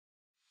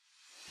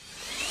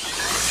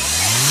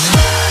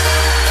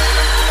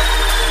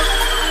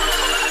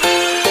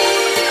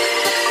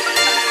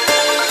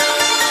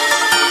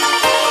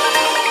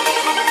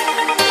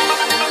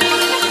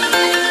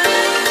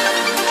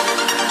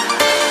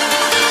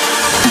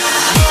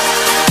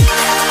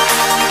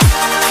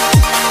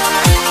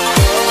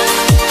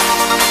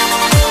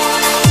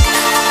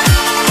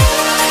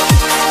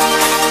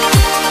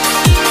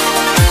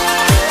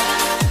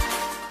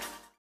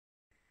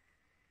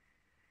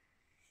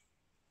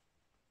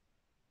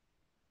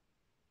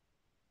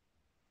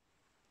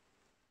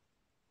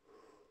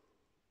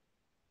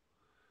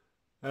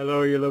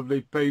Hello you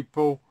lovely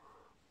people,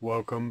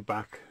 welcome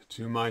back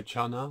to my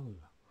channel. You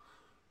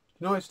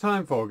know what it's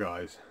time for,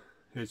 guys?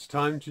 It's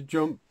time to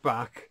jump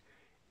back,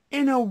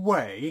 in a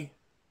way,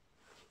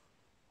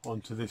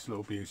 onto this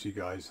little beauty,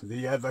 guys,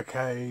 the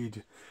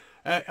Evercade.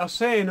 I'll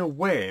say in a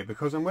way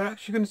because we're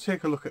actually going to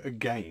take a look at a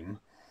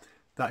game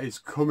that is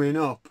coming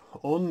up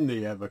on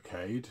the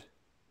Evercade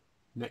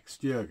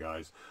next year,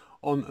 guys,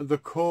 on the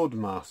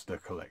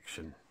Codemasters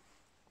Collection.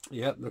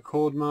 Yeah, the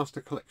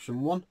Codemasters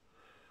Collection 1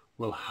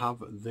 will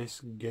have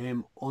this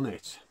game on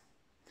it,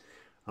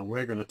 and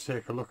we're going to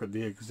take a look at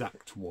the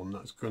exact one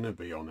that's going to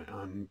be on it.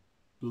 I'm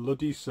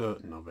bloody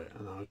certain of it,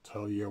 and I'll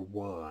tell you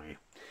why.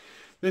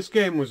 This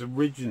game was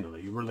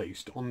originally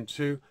released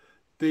onto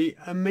the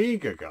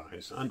Amiga,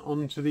 guys, and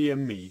onto the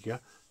Amiga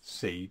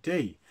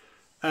CD,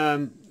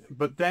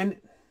 but then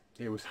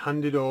it was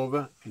handed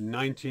over in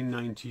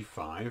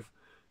 1995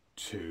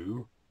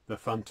 to the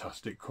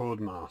fantastic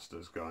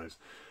Codemasters, guys,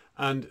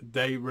 and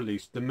they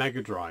released the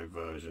Megadrive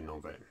version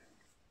of it,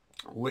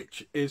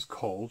 which is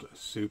called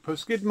Super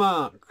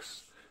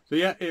Skidmarks. So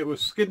yeah, it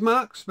was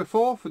Skidmarks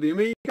before for the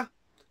Amiga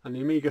and the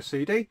Amiga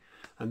CD,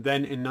 and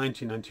then in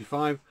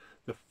 1995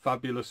 the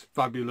fabulous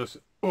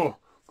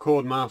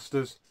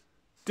Codemasters,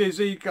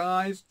 Dizzy,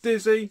 guys,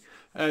 Dizzy,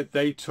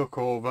 they took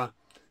over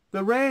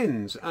the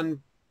reins and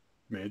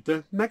made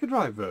the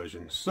Megadrive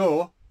version.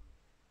 So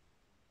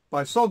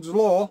by sod's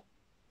law,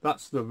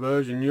 that's the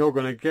version you're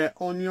going to get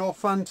on your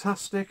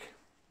fantastic,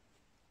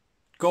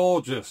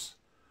 gorgeous,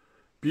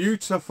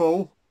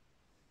 beautiful,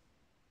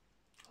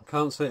 I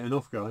can't say it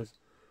enough, guys,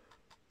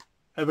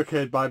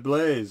 Evercade by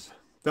Blaze.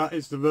 That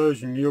is the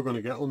version you're going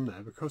to get on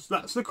there, because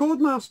that's the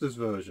Codemasters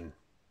version.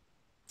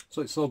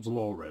 So it's sod's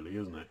law, really,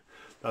 isn't it?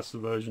 That's the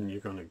version you're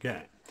going to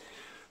get.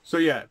 So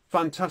yeah,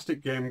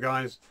 fantastic game,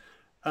 guys.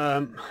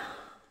 I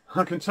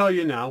can tell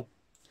you now,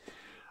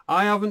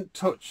 I haven't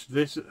touched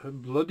this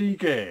bloody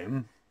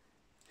game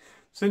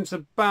since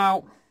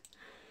about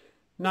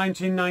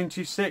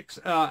 1996.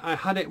 I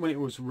had it when it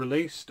was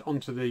released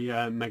onto the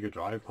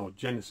Megadrive, or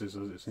Genesis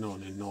as it's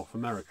known in North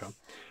America.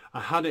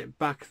 I had it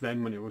back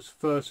then when it was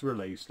first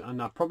released,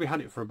 and I probably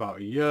had it for about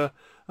a year.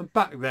 And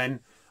back then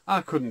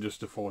I couldn't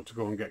just afford to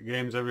go and get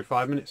games every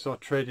 5 minutes, so I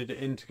traded it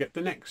in to get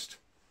the next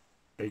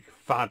big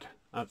fad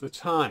at the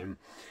time.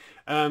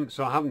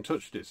 So I haven't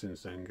touched it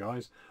since then,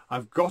 guys.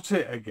 I've got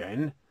it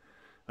again.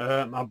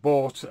 I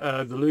bought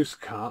the loose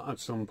cart at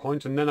some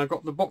point, and then I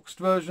got the boxed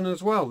version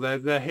as well.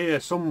 They're here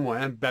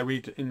somewhere,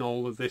 buried in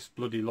all of this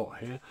bloody lot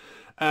here.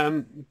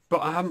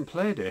 But I haven't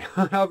played it.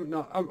 I haven't.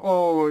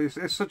 Oh,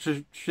 it's such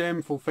a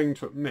shameful thing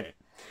to admit,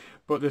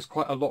 but there's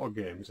quite a lot of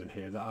games in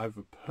here that I've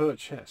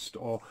purchased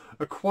or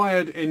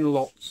acquired in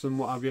lots and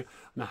what have you,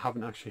 and I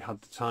haven't actually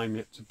had the time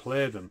yet to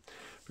play them.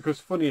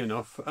 Because funny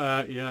enough,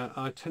 yeah,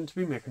 I tend to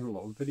be making a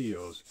lot of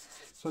videos,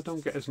 so I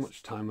don't get as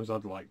much time as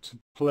I'd like to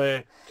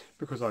play,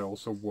 because I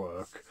also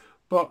work.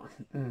 But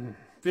the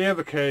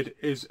Evercade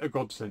is a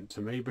godsend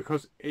to me,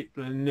 because it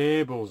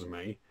enables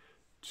me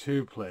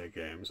to play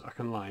games. I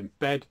can lie in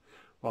bed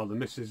while the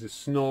missus is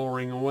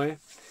snoring away,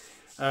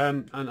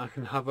 and I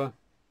can have a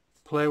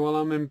play while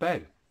I'm in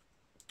bed.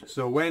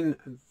 So when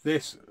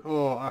this,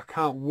 oh, I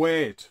can't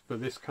wait for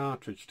this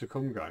cartridge to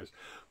come, guys.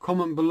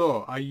 Comment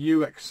below, are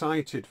you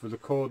excited for the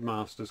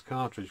Codemasters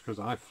cartridge? Because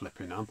I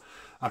flipping am.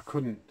 I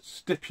couldn't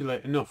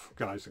stipulate enough,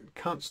 guys.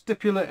 Can't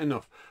stipulate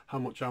enough how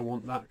much I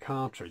want that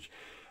cartridge.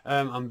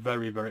 I'm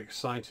very, very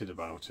excited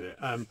about it.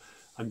 And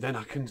then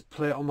I can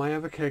play it on my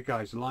Evercade,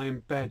 guys. Lie in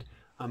bed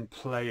and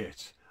play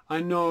it.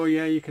 I know,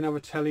 yeah, you can have a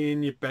telly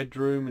in your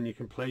bedroom and you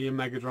can play your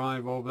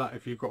Megadrive over that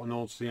if you've got an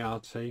old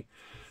CRT.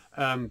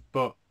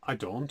 But I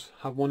don't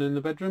have one in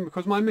the bedroom,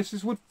 because my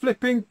missus would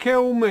flipping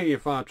kill me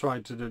if I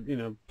tried to do, you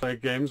know, play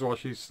games while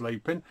she's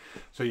sleeping.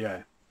 So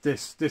yeah,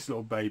 this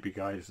little baby,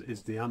 guys,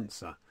 is the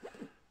answer.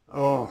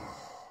 Oh,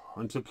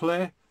 and to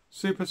play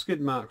Super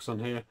Skidmarks on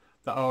here,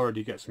 that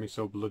already gets me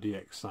so bloody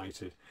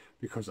excited,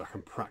 because I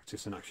can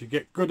practice and actually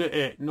get good at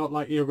it. Not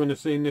like you're going to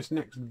see in this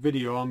next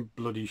video, I'm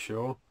bloody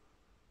sure.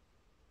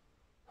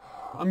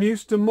 I'm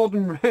used to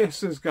modern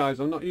racers, guys.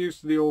 I'm not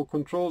used to the old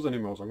controls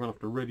anymore, so I'm going to have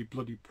to really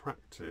bloody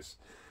practice.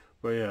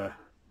 But yeah,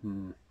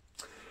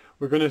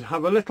 we're going to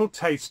have a little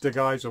taster,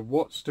 guys, of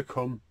what's to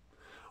come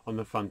on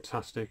the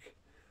fantastic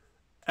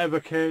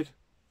Evercade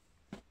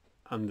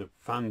and the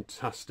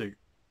fantastic,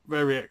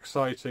 very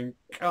exciting,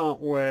 can't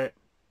wait,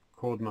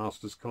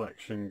 Codemasters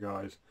Collection,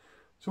 guys.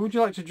 So would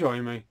you like to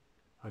join me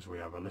as we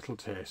have a little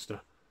taster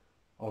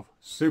of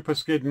Super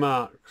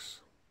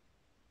Skidmarks?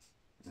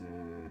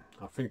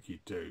 I think you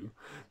do,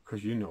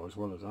 because you know as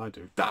well as I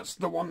do, that's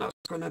the one that's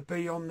going to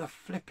be on the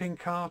flipping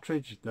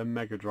cartridge, the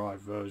Megadrive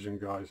version,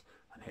 guys,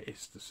 and it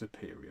is the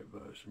superior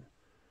version.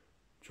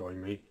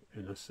 Join me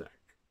in a sec.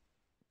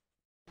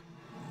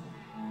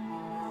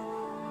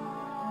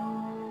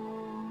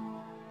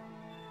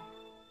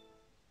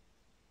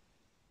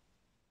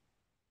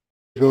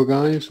 Here we go,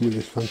 guys, with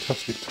this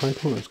fantastic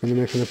title that's going to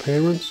make an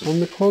appearance on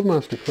the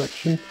Codemasters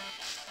Collection,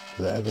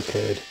 the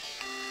Evercade,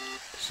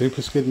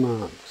 Super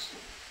Skidmarks.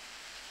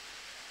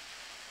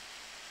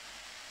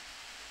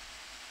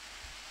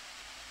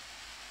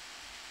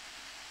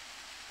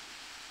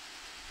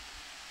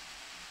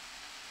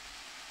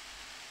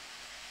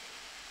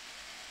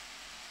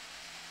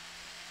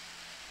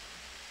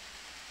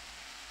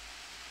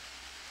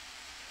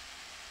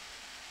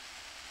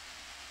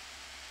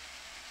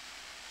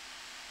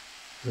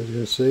 As you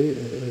can see, it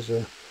is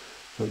a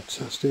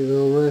fantastic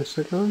little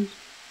racer, guys.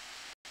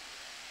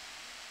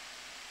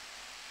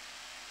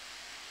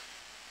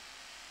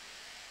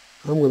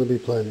 I'm going to be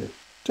playing it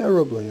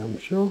terribly, I'm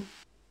sure.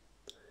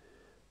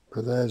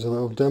 But there's a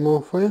little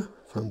demo for you.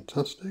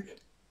 Fantastic.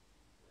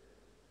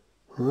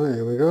 Right,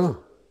 here we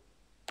go.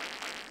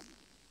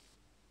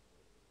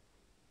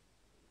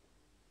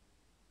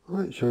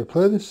 Right, shall we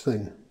play this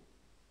thing?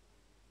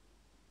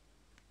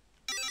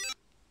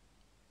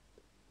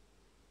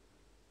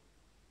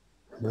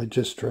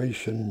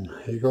 Registration.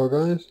 Here you go,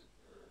 guys.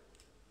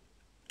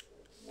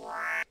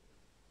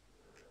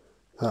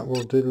 That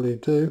will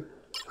diddly do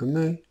for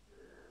me.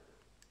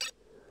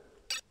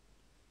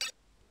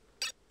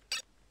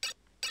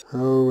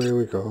 Oh, here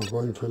we go.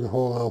 Going for the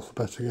whole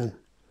alphabet again.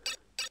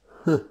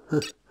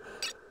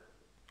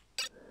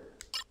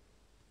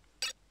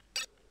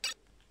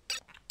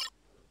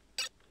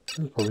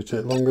 It'll probably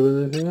take longer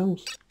than anything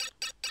else.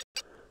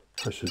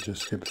 I should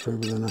just skip through,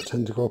 but then I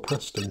tend to go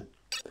past them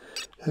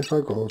if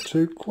I go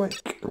too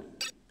quick.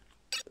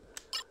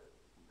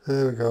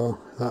 There we go.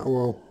 That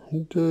will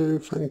do.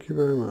 Thank you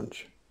very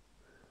much.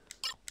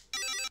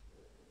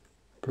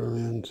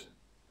 Brilliant.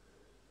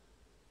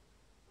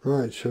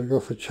 Right, shall we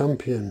go for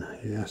champion?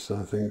 Yes,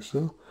 I think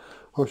so.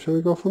 Or shall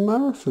we go for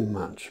marathon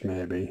match,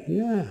 maybe?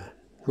 Yeah.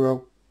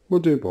 Well, we'll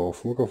do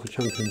both. We'll go for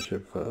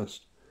championship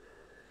first.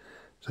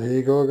 So here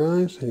you go,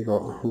 guys. You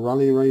got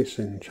Rally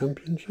Racing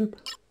Championship,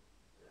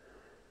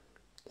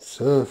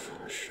 Surf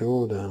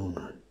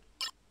Showdown,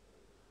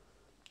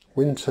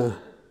 Winter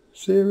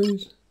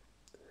Series,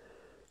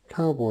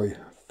 Cowboy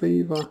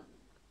Fever,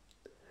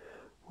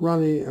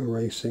 Rally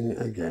Racing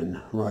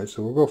again. Right,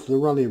 so we'll go for the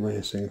Rally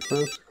Racing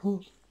first, of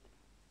course.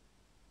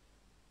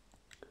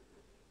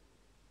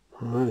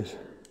 Right,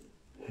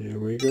 here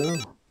we go.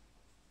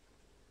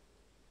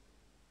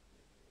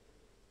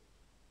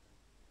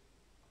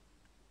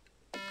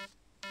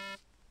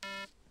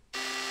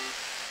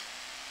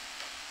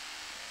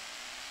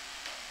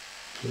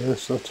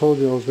 Yes, I told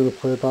you I was going to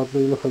play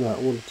badly. Look at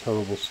that, what a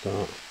terrible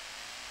start.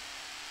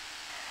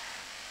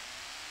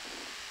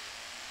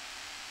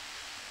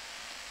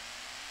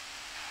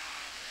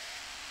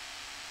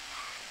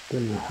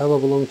 Been a hell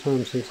of a long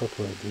time since I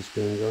played this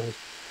game, guys.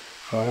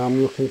 I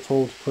am looking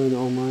forward to playing it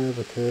on my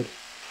Evercade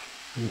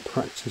and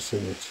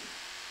practicing it.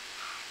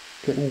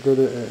 Getting good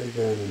at it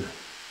again.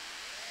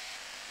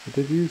 I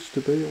did used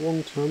to be at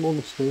one time,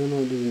 honestly. I know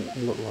it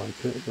doesn't look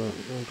like it, but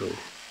I do.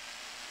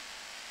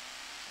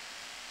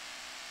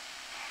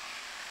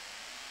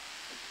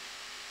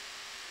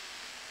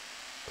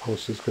 Of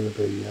course, it's going to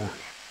be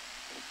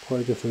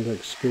quite a different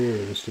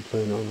experience to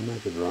playing it on a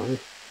Megadrive,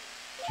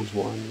 which is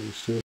what I'm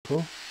used to, of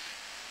course.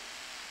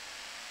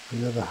 I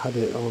never had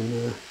it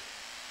on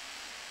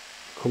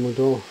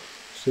Commodore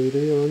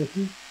CD or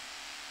anything.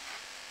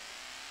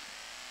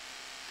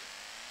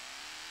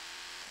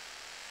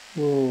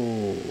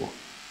 Whoa.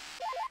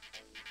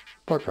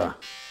 Bugger.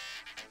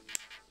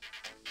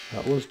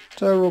 That was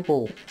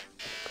terrible.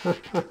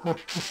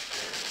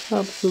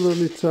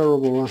 Absolutely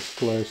terrible last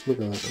place. Look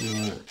at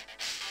that.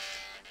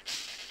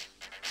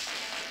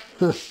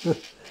 Right.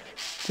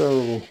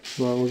 Terrible. Right,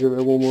 we'll give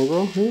it one more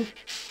go here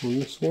on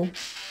this one.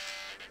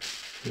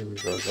 Here we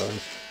go,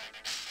 guys.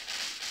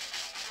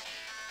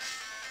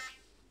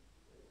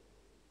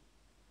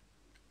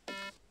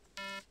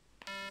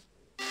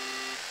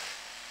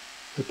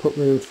 They put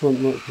me in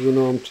front, look, because they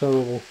know I'm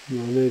terrible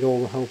and I need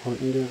all the help I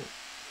can get.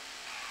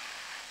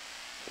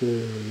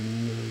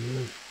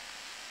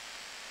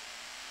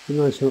 Be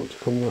nice not to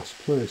come last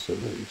place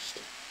at least.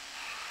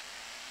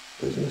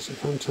 Isn't this a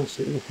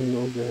fantastic looking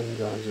little game,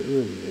 guys? It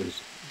really is.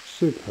 It's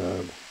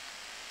superb.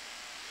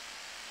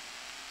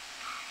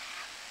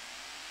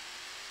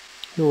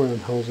 No way in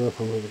hell's earth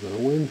I'm ever going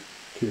to win.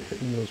 Keep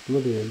hitting those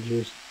bloody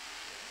edges.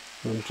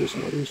 I'm just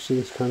not used to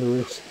this kind of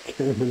racing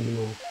game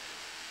anymore.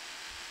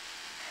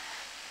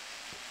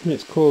 And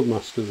it's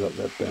Codemasters at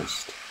their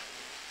best.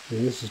 I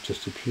mean, this is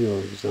just a pure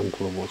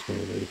example of what's going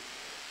to be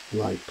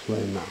like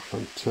playing that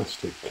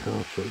fantastic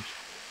cartridge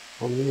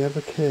on the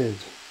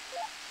Evercade.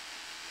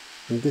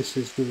 And this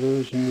is the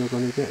version you're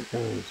going to get,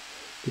 guys,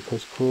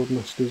 because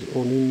Codemasters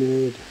only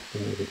made the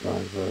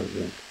Megadrive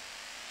version.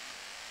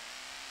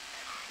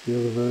 The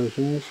other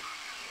versions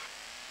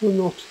were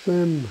not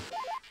them.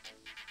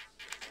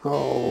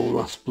 Oh,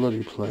 last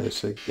bloody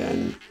place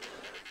again.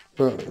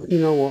 But you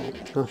know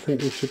what? I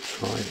think we should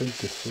try a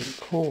different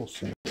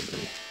course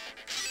maybe.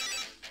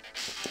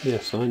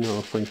 Yes, I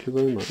know. Thank you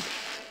very much.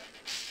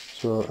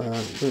 So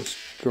let's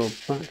go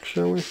back,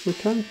 shall we, if we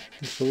can?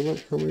 So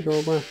look, can we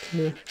go back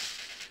here?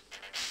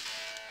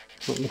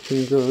 Not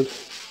looking good.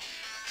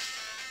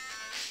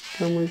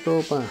 Can we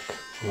go back?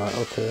 Right,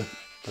 okay.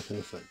 Back in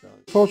a sec, guys.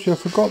 Unfortunately, I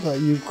forgot that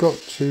you've got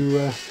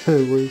to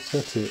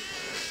reset it.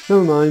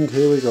 Never mind,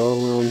 here we go.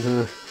 We're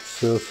on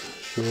Surf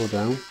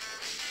Showdown.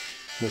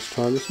 Let's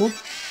try this one.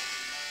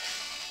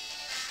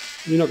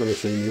 You're not going to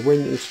see me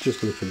win, it's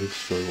just literally to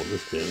show you what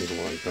this game is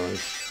like,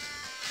 guys.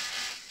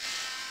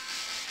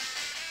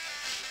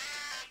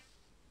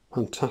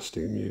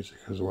 Fantastic music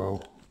as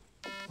well.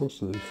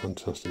 Absolutely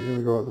fantastic. Here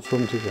we go at the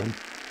front again.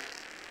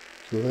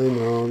 So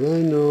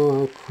they know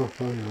how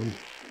crap I am.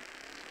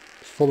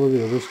 Let's follow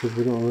the others because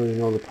we don't really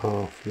know the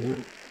path yet.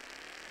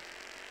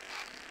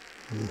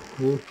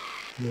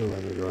 Know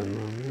where they're going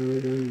round. There we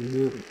go,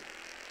 yeah.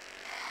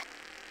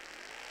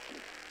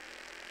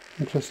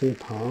 Interesting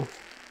path.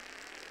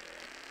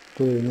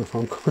 Don't even know if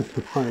I'm going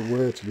the right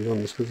way, to be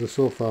honest, because they're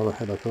so far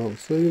ahead I can't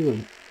see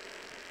them.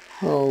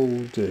 Oh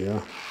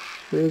dear.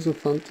 Here's a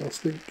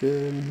fantastic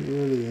game, it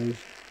really is.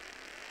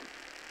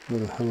 Where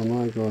the hell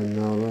am I going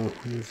now though?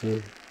 It's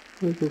a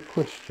very good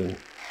question.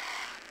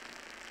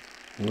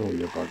 Oh,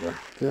 you bugger.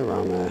 Get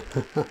around there.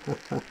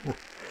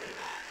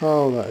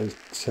 Oh, that is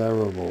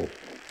terrible.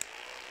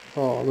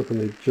 Oh, look at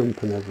me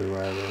jumping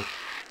everywhere though.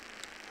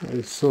 That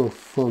is so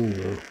fun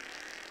though.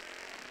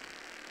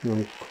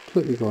 I'm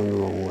completely going the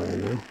wrong way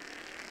now.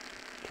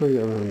 Try and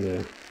get around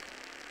here.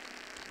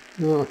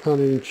 No, I can't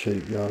even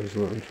cheat, guys.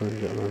 Look, I'm trying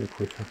to get around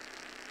quicker.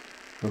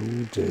 Oh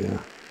dear.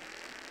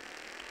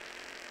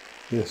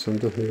 Yes, I'm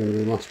definitely going to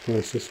be last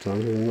place this time,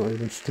 because I'm not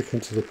even sticking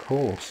to the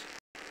course.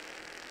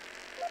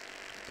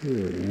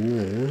 Dear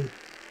me.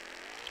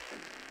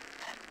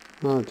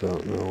 I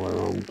don't know where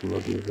I'm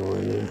bloody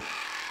going here.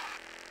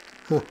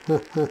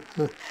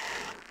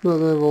 Look,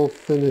 they've all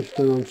finished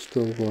and I'm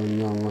still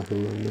going round like a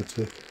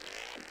lunatic.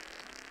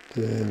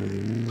 Dear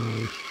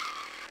me.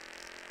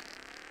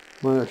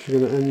 Am I actually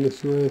going to end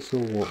this race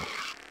or what?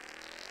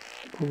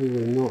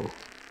 Probably not.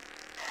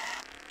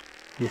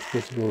 I'm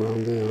supposed to go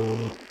around here,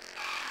 aren't I?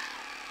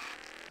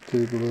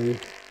 Do believe.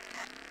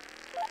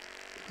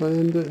 Did I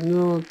end it?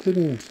 No, I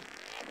didn't.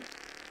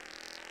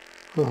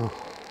 Oh.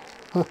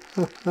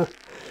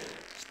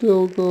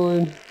 Still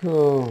going.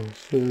 Oh,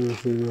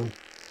 seriously, man.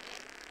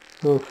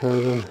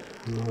 Okay then.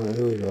 Alright,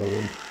 here we go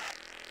then.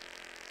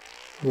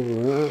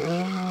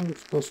 I'm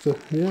supposed to,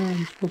 yeah,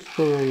 I'm supposed to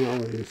go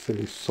around that way, you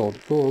silly sod.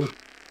 Go on.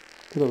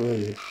 Get up there,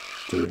 you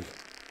div.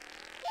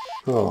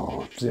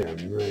 Oh, dear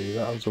me,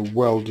 that was a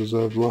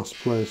well-deserved last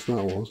place,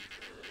 that was.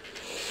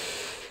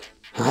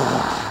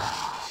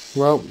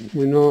 Well,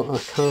 we know I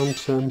can't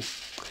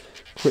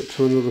quit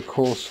to another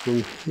course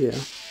from here.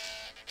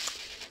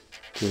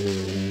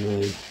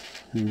 Dear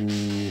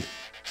me.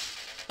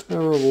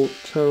 Terrible,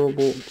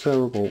 terrible,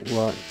 terrible.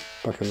 Right,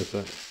 back in a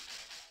sec.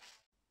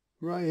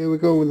 Right, here we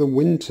go with the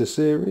winter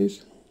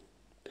series.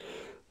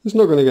 It's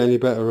not going to get any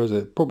better, is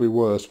it? Probably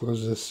worse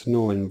because there's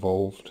snow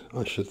involved,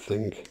 I should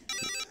think.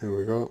 Here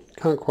we go.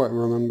 Can't quite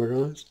remember,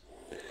 guys.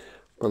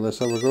 But let's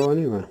have a go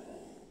anyway.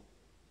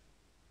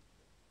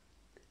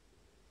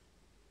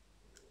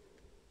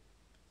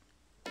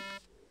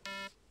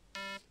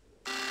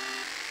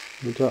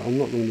 I'm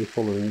not going to be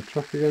following the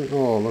track again.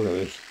 Oh, look at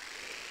this.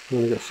 I'm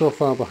going to get so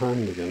far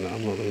behind again that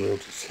I'm not going to be able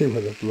to see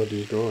where the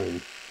bloody's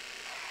going.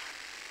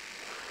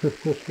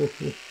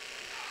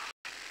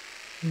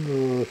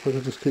 Oh, if I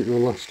could just keep the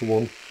last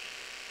one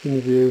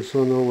in view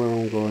so I know where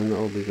I'm going,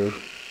 that'll be good.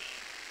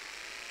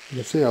 You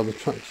can see how the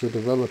tracks are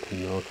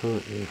developing now,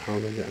 can't you? How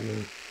they're getting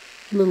there.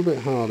 A little bit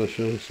harder,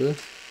 shall we say.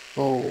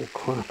 Oh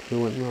crap, they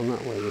went round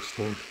that way this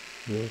time.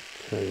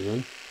 Okay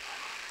then.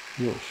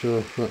 Not sure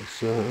if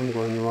that's, I'm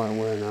going the right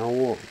way now,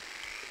 what?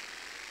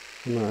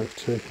 I might have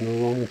taken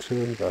a wrong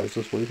turn, guys.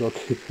 That's what you've got to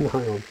keep an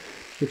eye on.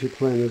 If you're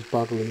playing as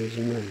badly as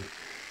me,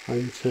 are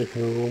you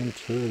taking a wrong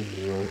turn?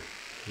 Right,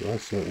 I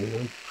certainly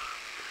am.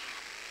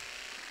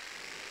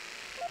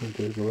 I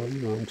do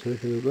believe I'm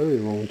taking a very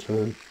wrong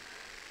turn.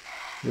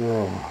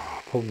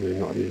 Oh, probably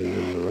not even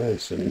in the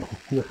race anymore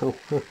now.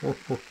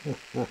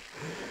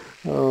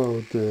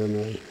 Oh dear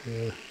me.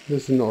 Yeah.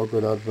 This is not a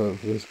good advert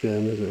for this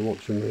game, is it,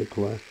 watching me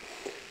play?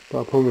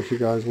 But I promise you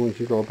guys, once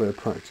you've got a bit of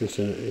practice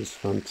in it, it's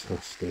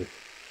fantastic.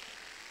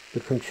 The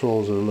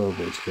controls are a little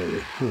bit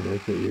scary,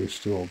 get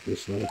used to,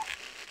 obviously,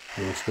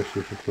 and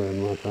especially if you're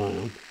playing like I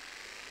am.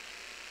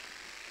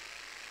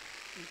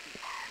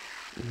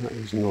 That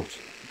is not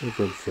a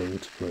good thing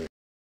to play.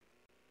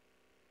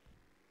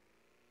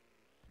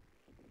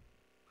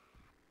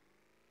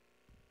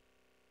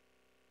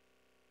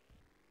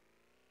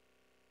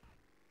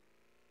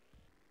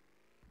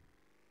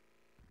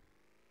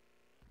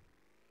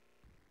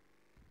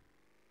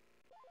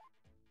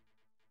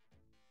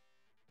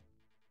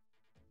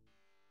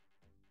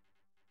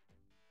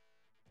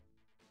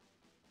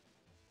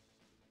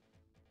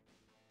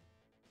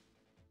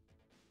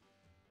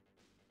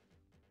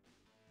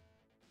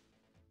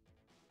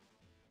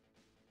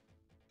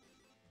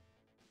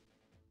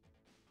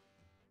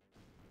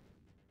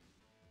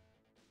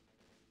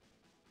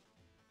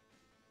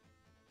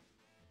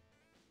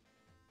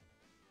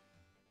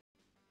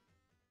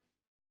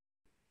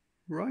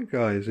 Right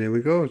guys, here we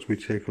go as we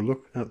take a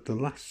look at the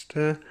last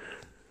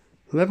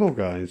level,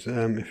 guys,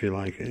 if you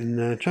like,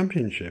 in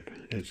Championship.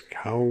 It's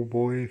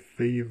Cowboy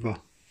Fever.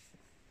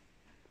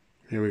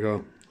 Here we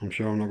go. I'm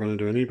sure I'm not going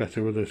to do any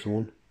better with this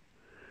one.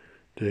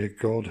 Dear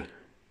God.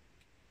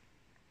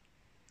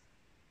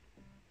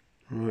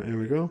 Right, here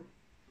we go.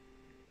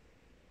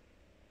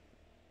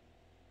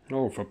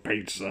 Oh, for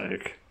Pete's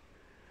sake.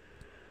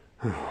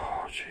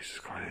 Oh, Jesus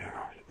Christ.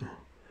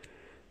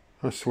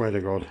 I swear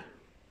to God.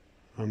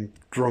 I'm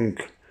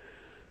drunk.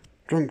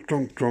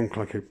 Drunk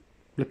like a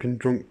flipping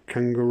drunk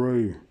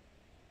kangaroo.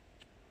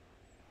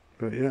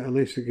 But yeah, at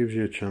least it gives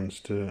you a chance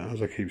to,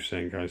 as I keep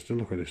saying guys, to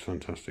look at this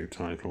fantastic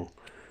title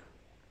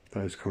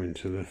that is coming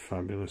to the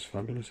fabulous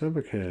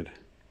Evercade.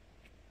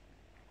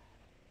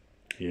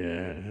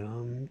 Yeah,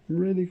 I'm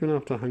really going to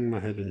have to hang my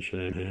head in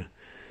shame here.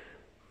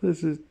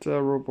 This is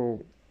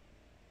terrible.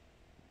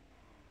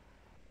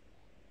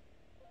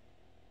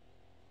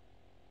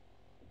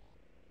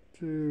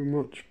 Too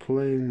much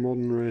playing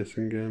modern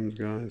racing games,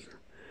 guys.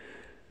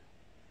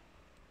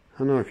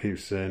 I know I keep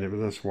saying it, but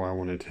that's why I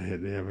wanted to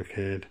hit the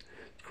Evercade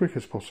as quick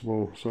as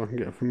possible so I can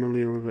get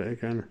familiar with it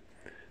again.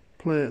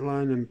 Play it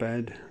lying in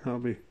bed, that'll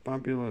be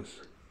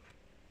fabulous.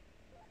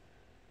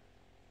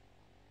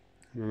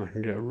 And then I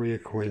can get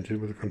reacquainted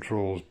with the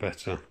controls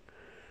better.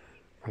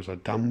 Because I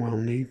damn well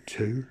need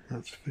to,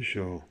 that's for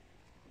sure.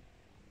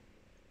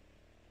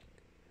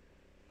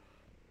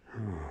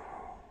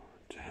 Oh,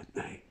 dear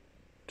me.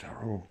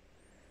 Terrible.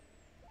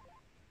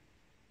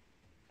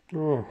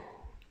 Oh,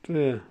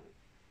 dear.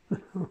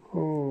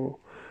 Oh,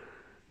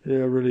 yeah, it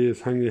really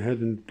is. Hang your head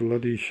in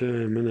bloody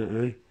shame,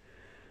 innit, eh?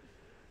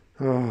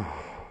 Oh,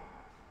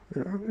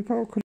 if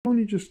I could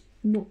only just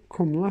not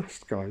come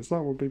last, guys,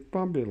 that would be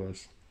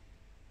fabulous.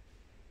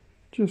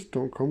 Just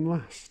don't come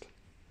last.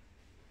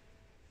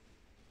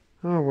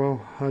 Oh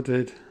well, I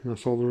did.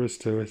 That's all there is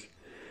to it.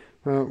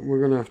 Well, we're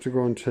going to have to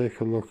go and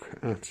take a look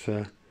at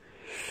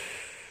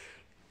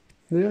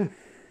yeah,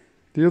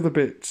 the other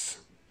bits.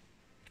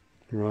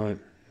 Right,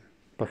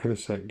 back in a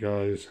sec,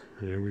 guys.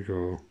 Here we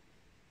go.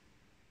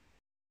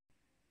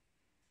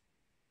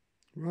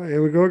 Right,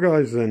 here we go,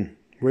 guys, then,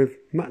 with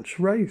Match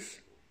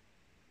Race.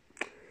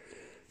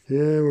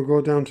 Yeah, we'll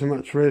go down to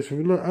Match Race.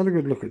 We've had a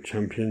good look at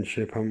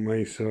Championship, haven't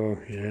we? So,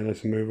 yeah,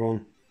 let's move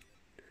on.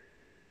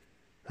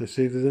 Let's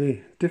see if there's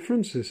any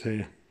differences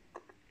here.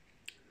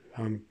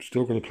 I'm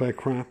still going to play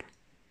crap,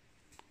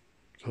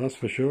 so that's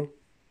for sure.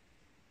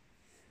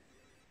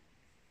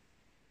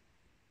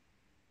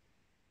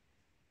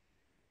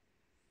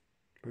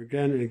 But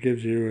again, it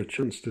gives you a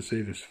chance to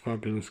see this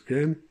fabulous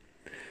game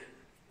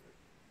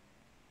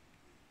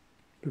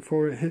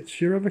before it hits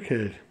your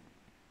Evercade.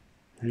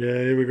 Yeah,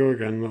 here we go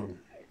again, look.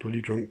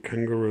 Bloody drunk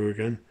kangaroo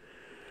again.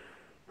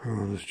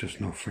 Oh, there's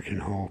just no freaking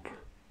hope.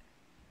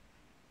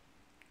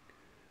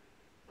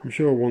 I'm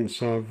sure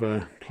once I've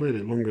played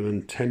it longer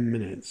than 10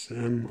 minutes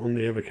on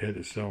the Evercade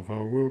itself, I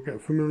will get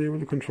familiar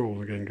with the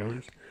controls again,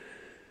 guys.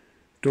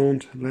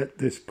 Don't let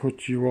this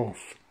put you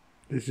off.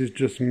 This is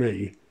just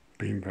me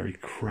being very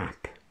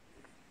crap.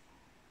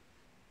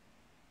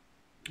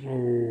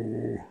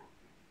 Oh,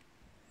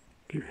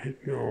 keep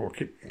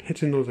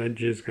hitting those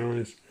edges,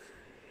 guys.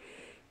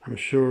 I'm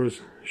sure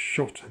as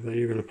shot that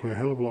you're going to play a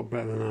hell of a lot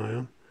better than I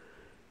am.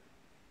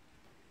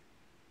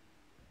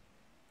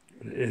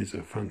 But it is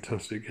a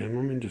fantastic game.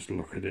 I mean, just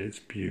look at it. It's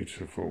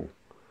beautiful.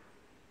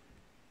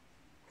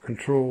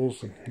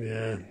 Controls,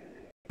 yeah,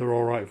 they're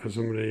all right for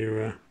somebody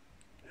who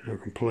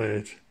can play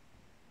it.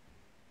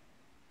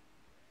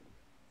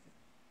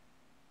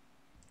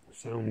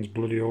 Sounds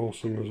bloody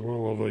awesome as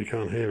well, although you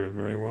can't hear it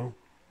very well.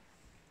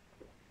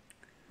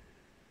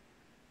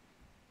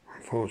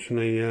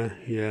 Unfortunately,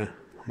 yeah,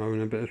 I'm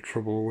having a bit of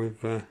trouble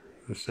with the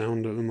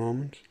sound at the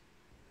moment.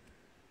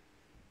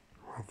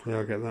 Hopefully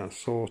I'll get that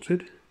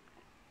sorted.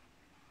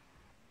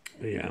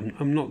 But yeah,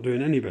 I'm not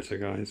doing any better,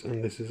 guys,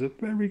 and this is a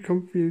very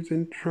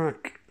confusing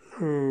track.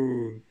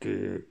 Oh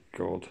dear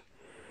God.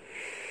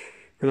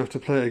 Gonna have to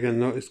play it again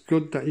though. It's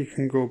good that you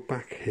can go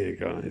back here,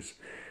 guys.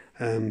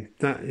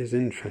 That is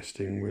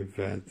interesting with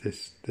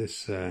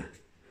this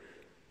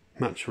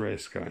match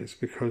race, guys,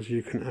 because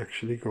you can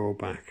actually go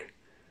back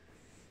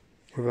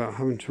without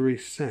having to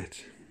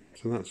reset.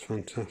 So that's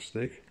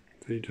fantastic.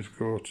 So you just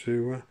go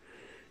to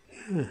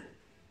yeah,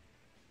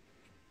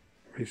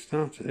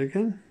 restart it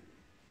again,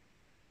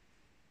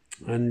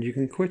 and you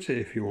can quit it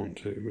if you want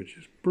to, which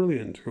is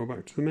brilliant. To go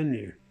back to the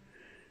menu.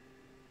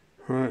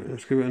 Right,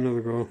 let's give it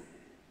another go.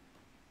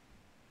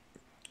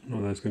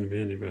 Not that it's going to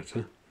be any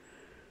better.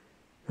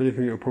 If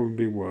anything, it'll probably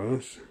be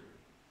worse.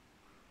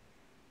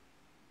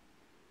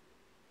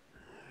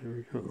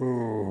 Here we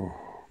go.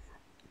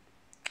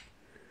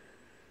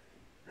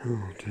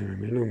 Oh dear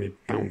me, look at me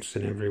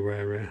bouncing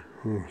everywhere here.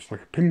 Oh, it's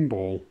like a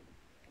pinball.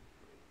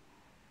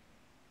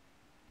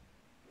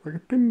 Like a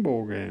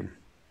pinball game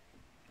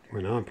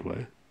when I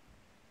play.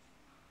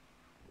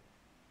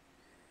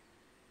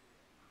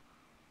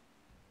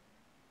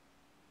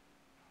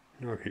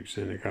 I keep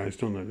saying it, guys,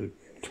 don't let it,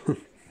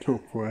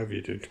 don't, whatever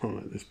you do, don't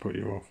let this put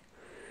you off.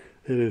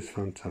 It is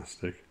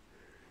fantastic.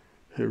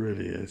 It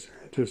really is.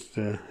 Just,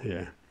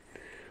 yeah.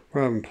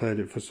 Well, I haven't played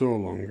it for so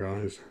long,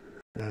 guys.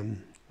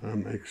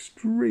 I'm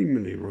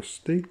extremely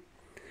rusty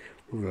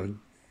with a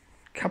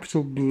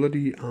capital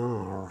bloody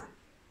R.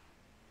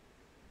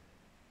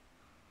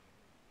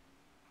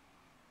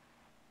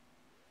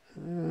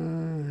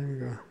 There we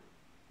go.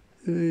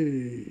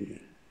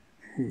 Hey.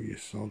 Ooh, you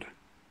sod.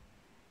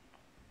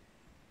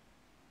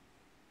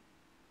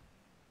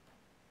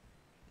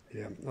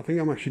 Yeah, I think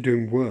I'm actually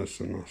doing worse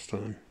than last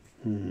time.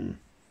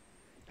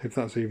 If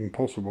that's even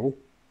possible.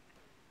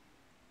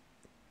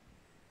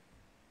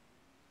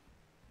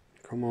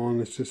 Come on,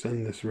 let's just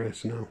end this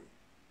race now.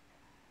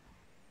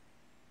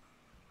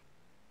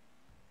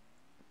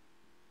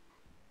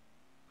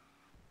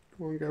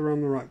 Come on, get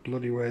around the right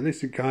bloody way. At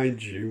least it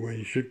guides you where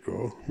you should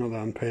go. Not that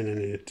I'm paying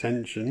any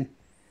attention.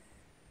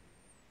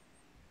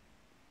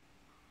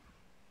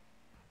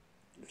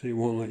 So it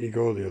won't let you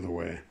go the other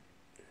way.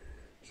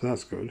 So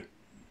that's good.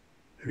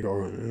 If you've got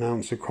an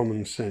ounce of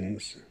common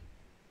sense,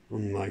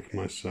 unlike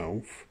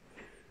myself,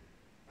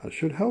 that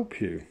should help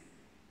you.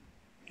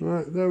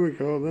 Right, there we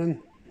go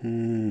then.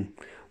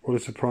 What a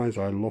surprise,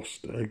 I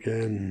lost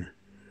again.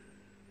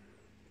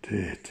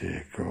 Dear,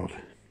 dear God.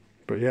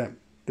 But yeah,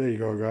 there you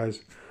go,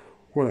 guys.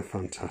 What a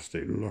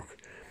fantastic look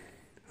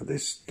at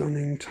this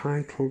stunning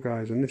title,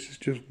 guys. And this is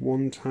just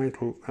one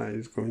title that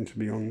is going to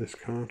be on this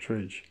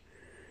cartridge.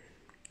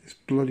 It's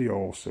bloody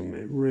awesome.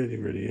 It really,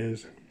 really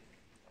is.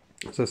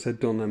 As I said,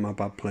 don't let my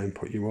bad playing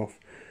put you off.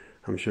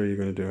 I'm sure you're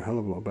going to do a hell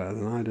of a lot better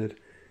than I did.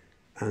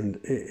 And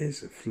it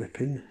is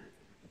flipping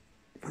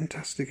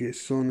fantastic.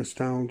 It's so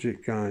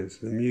nostalgic, guys.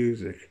 The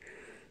music,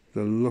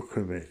 the look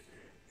of it.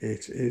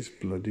 It is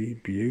bloody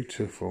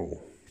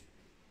beautiful.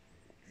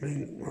 I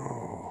mean,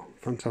 oh,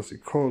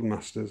 fantastic.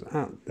 Codemasters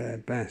at their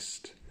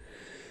best.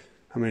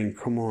 I mean,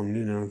 come on,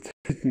 you know,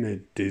 they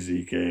made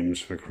Dizzy games,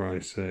 for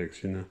Christ's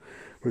sakes, you know.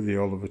 With the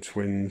Oliver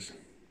twins,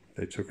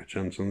 they took a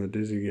chance on the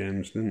Dizzy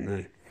games, didn't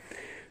they?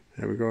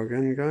 There we go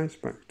again, guys.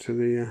 Back to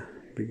the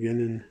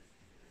beginning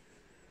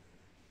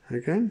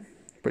again.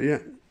 But yeah,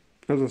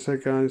 as I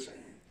said, guys,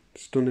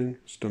 stunning,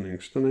 stunning,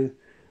 stunning.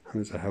 And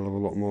there's a hell of a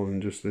lot more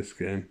than just this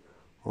game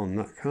on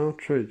that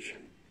cartridge.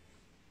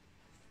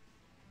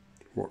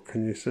 What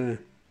can you say?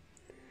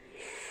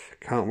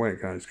 Can't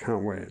wait, guys,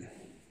 can't wait.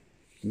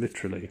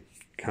 Literally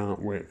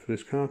can't wait for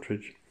this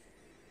cartridge.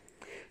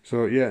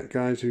 So yeah,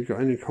 guys, if you've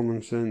got any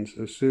common sense,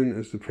 as soon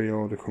as the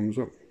pre-order comes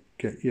up,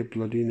 get your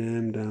bloody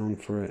name down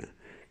for it.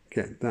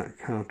 Get that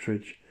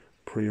cartridge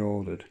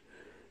pre-ordered.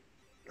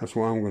 That's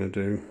what I'm going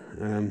to do.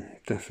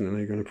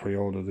 Definitely going to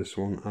pre-order this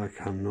one. I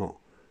cannot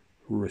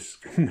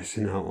risk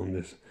missing out on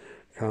this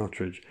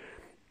cartridge.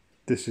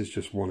 This is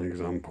just one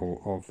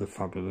example of the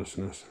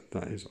fabulousness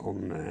that is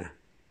on there.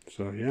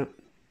 So yeah,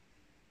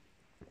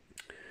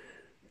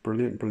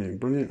 brilliant, brilliant,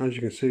 brilliant. As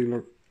you can see,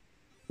 look,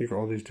 you've got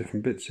all these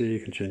different bits here. You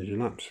can change your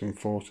laps from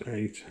 4 to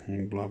 8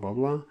 and blah blah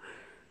blah.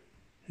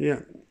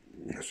 Yeah,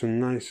 some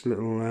nice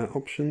little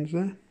options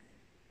there.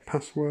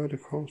 Password,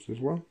 of course,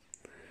 as well.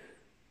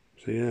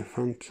 So yeah,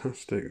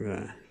 fantastic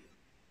there.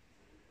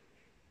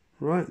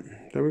 Right,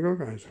 there we go,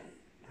 guys.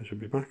 I should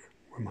be back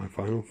with my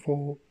final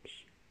thoughts.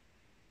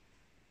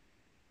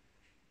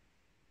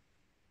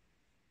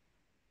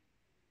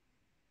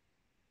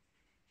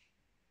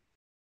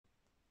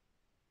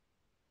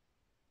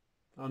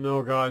 I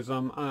know, guys, I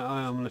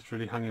am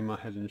literally hanging my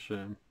head in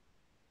shame.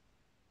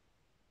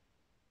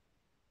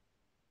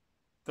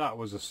 That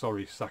was a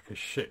sorry sack of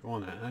shit,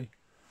 wasn't it, eh?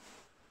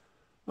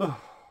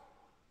 Oh,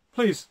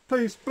 please,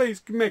 please,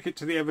 please make it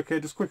to the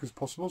Evercade as quick as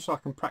possible so I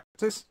can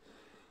practice.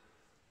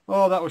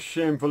 Oh, that was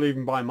shameful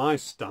even by my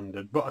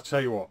standard, but I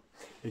tell you what,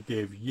 it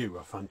gave you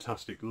a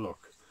fantastic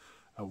look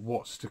at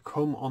what's to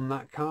come on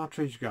that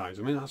cartridge, guys.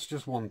 I mean, that's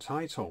just one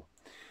title.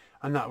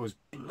 And that was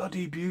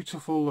bloody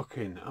beautiful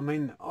looking. I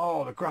mean,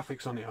 oh, the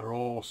graphics on it are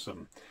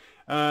awesome.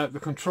 The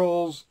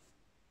controls,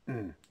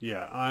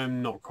 yeah,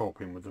 I'm not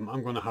coping with them.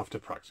 I'm going to have to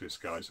practice,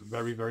 guys,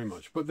 very, very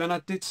much. But then I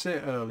did say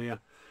earlier,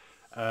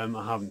 I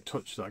haven't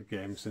touched that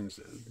game since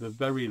the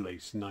very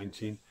least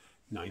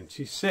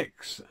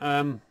 1996.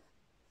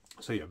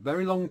 So yeah,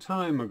 very long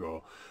time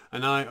ago.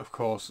 And I, of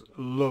course,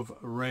 love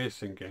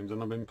racing games,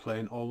 and I've been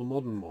playing all the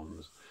modern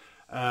ones.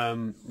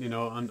 You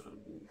know, and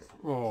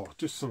oh,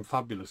 just some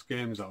fabulous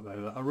games out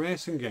there that are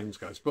racing games,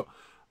 guys. But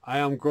I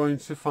am going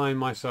to find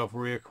myself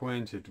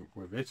reacquainted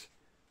with it,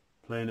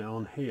 playing it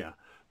on here,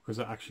 because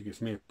that actually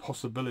gives me a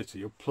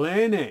possibility of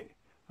playing it.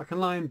 I can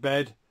lie in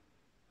bed,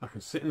 I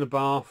can sit in the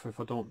bath if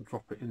I don't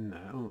drop it in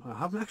there. Oh, I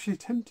haven't actually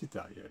attempted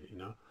that yet, you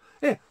know.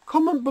 Yeah,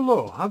 comment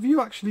below. Have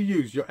you actually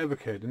used your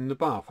Evercade in the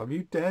bath? Have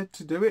you dared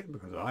to do it?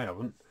 Because I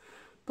haven't.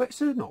 But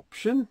it's an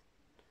option.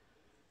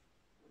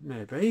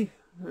 Maybe.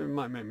 It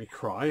might make me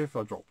cry if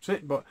I dropped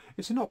it, but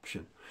it's an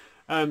option.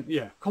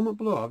 Yeah, comment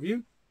below. Have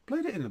you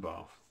played it in the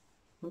bath?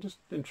 I'm just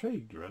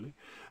intrigued, really,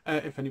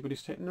 if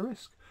anybody's taking the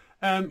risk.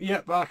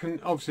 Yeah, but I can,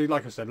 obviously,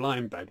 like I said, lie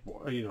in bed,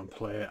 you know, and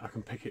play it. I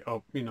can pick it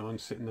up, you know,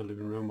 and sit in the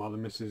living room while the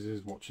missus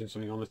is watching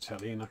something on the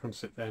telly, and I can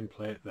sit there and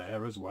play it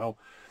there as well.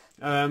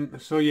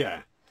 So,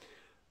 yeah.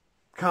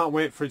 Can't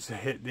wait for it to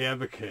hit the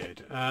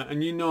Evercade.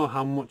 And you know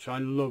how much I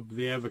love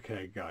the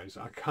Evercade, guys.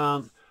 I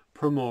can't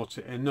promote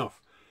it enough.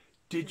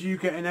 Did you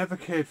get an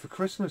Evercade for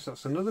Christmas?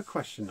 That's another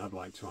question I'd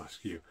like to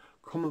ask you.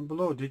 Comment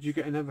below. Did you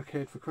get an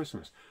Evercade for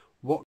Christmas?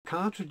 What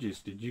cartridges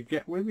did you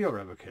get with your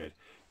Evercade?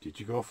 Did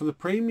you go for the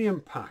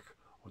premium pack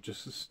or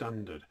just the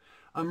standard?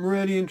 I'm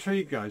really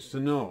intrigued, guys,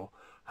 to know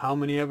how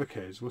many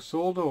Evercades were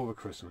sold over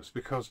Christmas,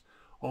 because,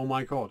 oh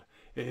my God,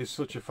 it is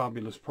such a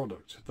fabulous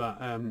product that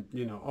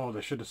you know, oh,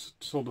 they should have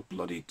sold a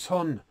bloody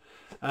ton.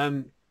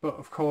 But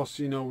of course,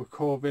 you know, with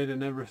COVID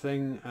and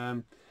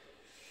everything,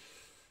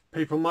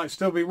 people might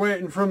still be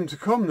waiting for them to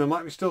come. They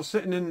might be still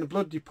sitting in the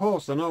bloody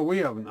post. I know we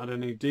haven't had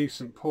any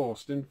decent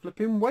post in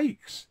flipping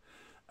weeks.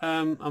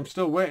 I'm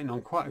still waiting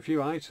on quite a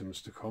few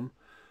items to come.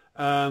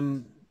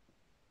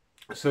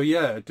 So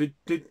yeah,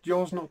 did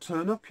yours not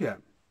turn up yet?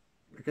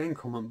 Again,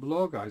 comment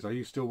below, guys. Are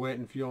you still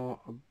waiting for your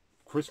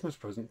Christmas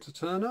present to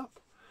turn up?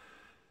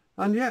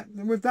 And yeah,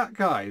 with that,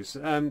 guys,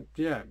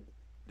 yeah,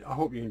 I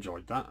hope you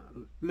enjoyed that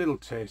little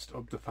taste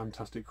of the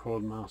fantastic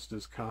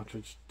Codemasters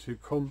cartridge to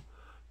come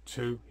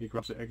to, he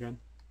grabs it again,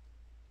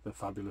 the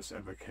fabulous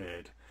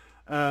Evercade.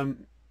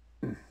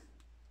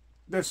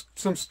 There's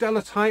some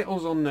stellar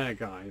titles on there,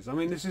 guys. I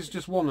mean, this is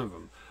just one of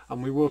them,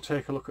 and we will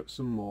take a look at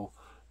some more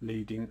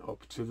leading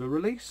up to the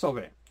release of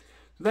it.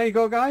 So there you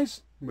go,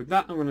 guys. With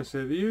that, I'm going to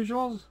say the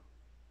usuals.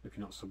 If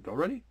you're not subbed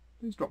already,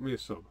 please drop me a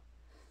sub.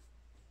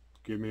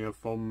 Give me a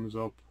thumbs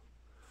up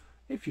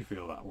if you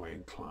feel that way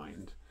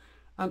inclined.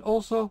 And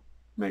also,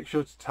 make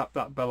sure to tap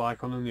that bell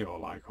icon and the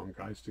all icon,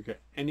 guys, to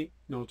get any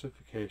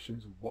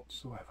notifications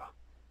whatsoever.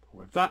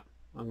 With that,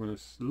 I'm going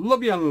to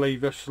love you and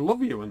leave you,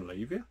 slug you and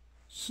leave you,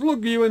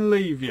 slug you and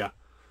leave you.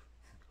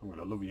 I'm going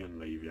to love you and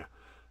leave you.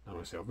 I'm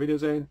going to say auf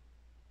Wiedersehen,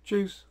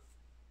 cheers,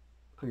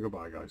 and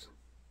goodbye, guys.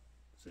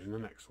 See you in the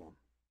next one.